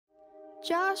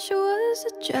Joshua's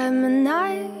a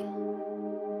Gemini.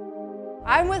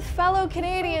 I'm with fellow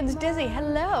Canadians. Dizzy,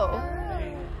 hello.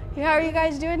 How are you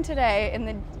guys doing today in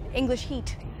the English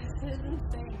heat? This is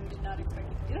insane. We did not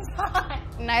expect it to be this hot.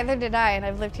 Neither did I, and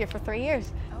I've lived here for 3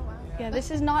 years. Oh, wow. Yeah, this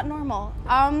is not normal.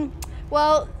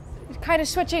 Well, kind of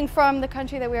switching from the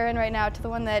country that we're in right now to the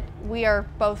one that we are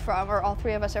both from, or all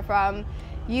three of us are from.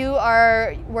 You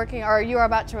are working, or you are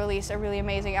about to release a really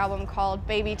amazing album called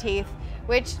Baby Teeth,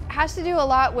 which has to do a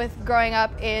lot with growing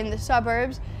up in the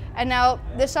suburbs. And now,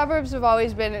 the suburbs have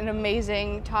always been an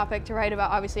amazing topic to write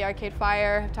about. Obviously, Arcade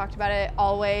Fire have talked about it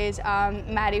always.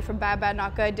 Maddie from Bad Bad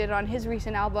Not Good did it on his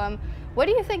recent album. What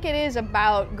do you think it is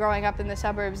about growing up in the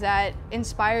suburbs that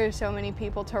inspires so many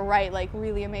people to write like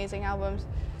really amazing albums?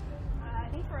 I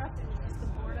think for us it was just the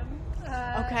boredom.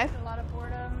 Okay. A lot of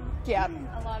boredom. Yeah.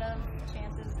 A lot of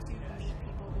chances to meet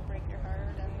people who break your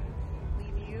heart and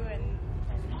leave you, and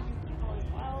people as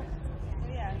well.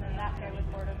 So yeah, and then that paired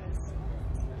with boredom is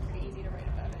pretty easy to write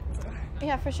about it. So.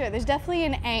 Yeah, for sure. There's definitely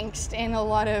an angst in a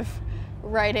lot of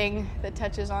writing that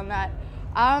touches on that.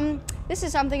 This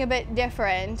is something a bit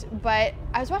different, but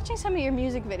I was watching some of your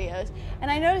music videos, and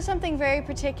I noticed something very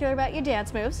particular about your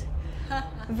dance moves.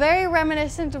 Very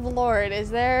reminiscent of Lorde. Is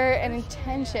there an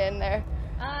intention there?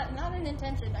 Not an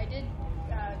intention. I did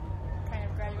kind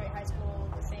of graduate high school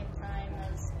at the same time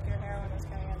as Pure Heroin was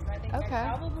coming out, so I think Okay.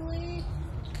 I probably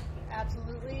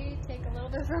absolutely take a little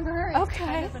bit from her. It's Okay.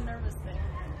 kind of a nervous thing.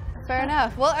 Fair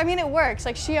enough. Well, I mean, it works.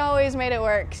 Like, she always made it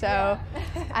work, so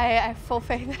Yeah. I have full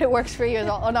faith that it works for you as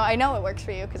well. Oh, no, I know it works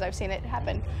for you because I've seen it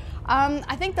happen.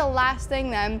 I think the last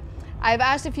thing then, I've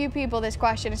asked a few people this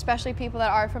question, especially people that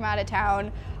are from out of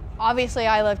town. Obviously,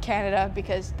 I love Canada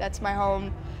because that's my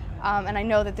home, and I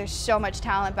know that there's so much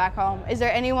talent back home. Is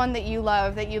there anyone that you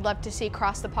love that you'd love to see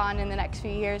cross the pond in the next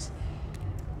few years?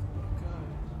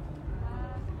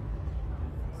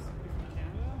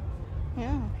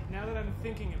 Yeah. Now that I'm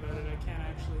thinking about it, I can't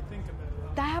actually think about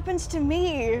it. That happens to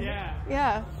me. Yeah.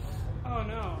 Yeah. Oh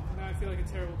no, now I feel like a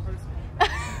terrible person.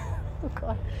 Oh,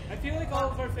 God. I feel like all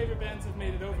of our favorite bands have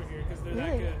made it over here because they're that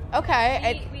Really? good.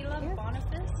 Okay. We love yeah.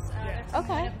 Boniface. Yeah. They're from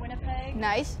Okay. Winnipeg.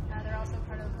 Nice. They're also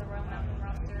part of the Royal Mountain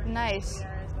roster. Nice. We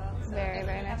are as well. So Very,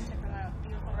 very nice. Check them out.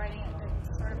 Beautiful writing.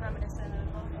 It's sort of reminiscent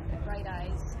of Bright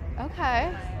Eyes.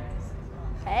 Okay. My eyes.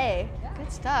 Hey,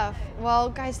 good stuff. Well,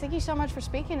 guys, thank you so much for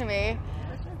speaking to me.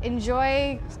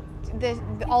 Enjoy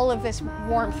all of this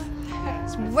warmth.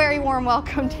 It's a very warm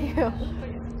welcome to you.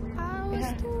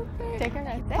 Yeah. Take care,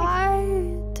 guys.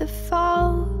 Thanks. To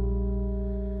fall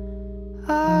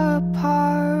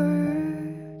apart.